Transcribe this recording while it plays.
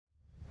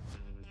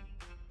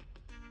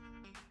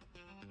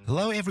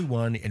Hello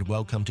everyone and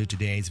welcome to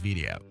today's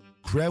video.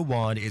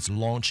 Growatt is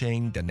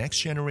launching the next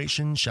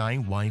generation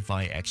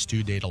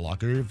ShineWIFI-X2 data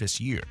logger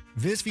this year.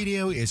 This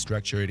video is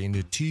structured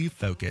into two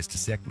focused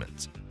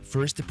segments.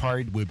 First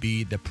part will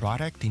be the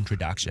product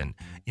introduction,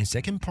 and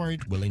second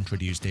part will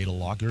introduce data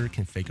logger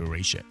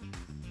configuration.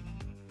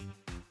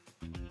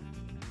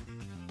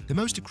 The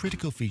most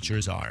critical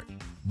features are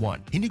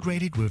 1.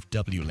 Integrated with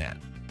WLAN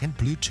and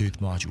Bluetooth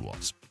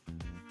modules.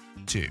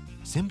 2.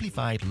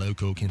 Simplified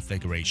local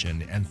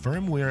configuration and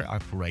firmware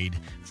upgrade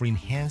for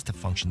enhanced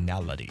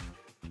functionality.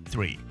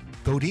 3.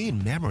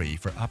 Built-in memory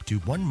for up to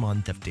 1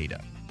 month of data.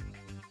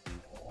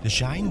 The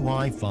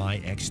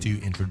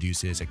ShineWIFI-X2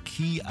 introduces a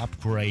key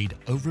upgrade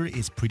over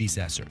its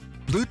predecessor,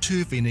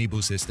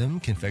 Bluetooth-enabled system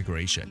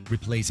configuration,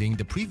 replacing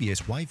the previous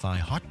Wi-Fi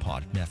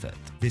hotspot method.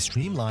 This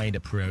streamlined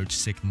approach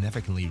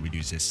significantly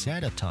reduces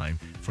setup time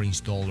for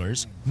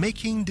installers,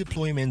 making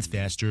deployments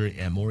faster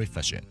and more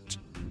efficient.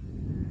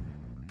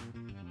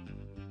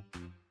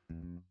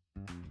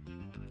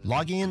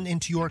 Log in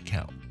into your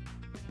account.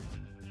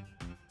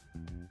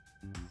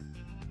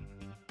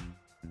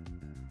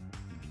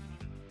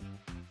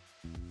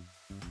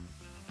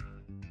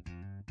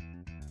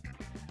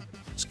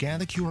 Scan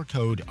the QR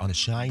code on the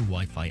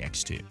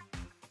ShineWIFI-X2.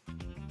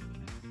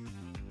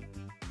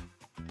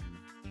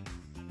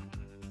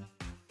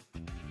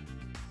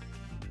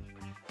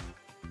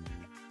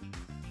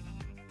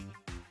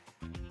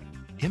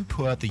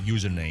 Input the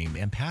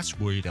username and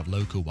password of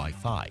local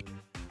Wi-Fi.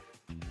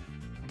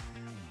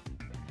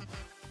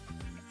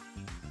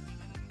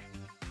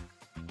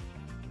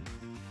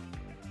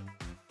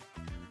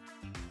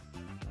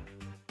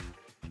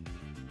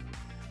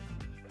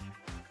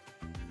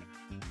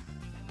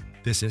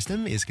 The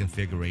system is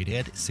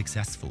configured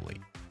successfully.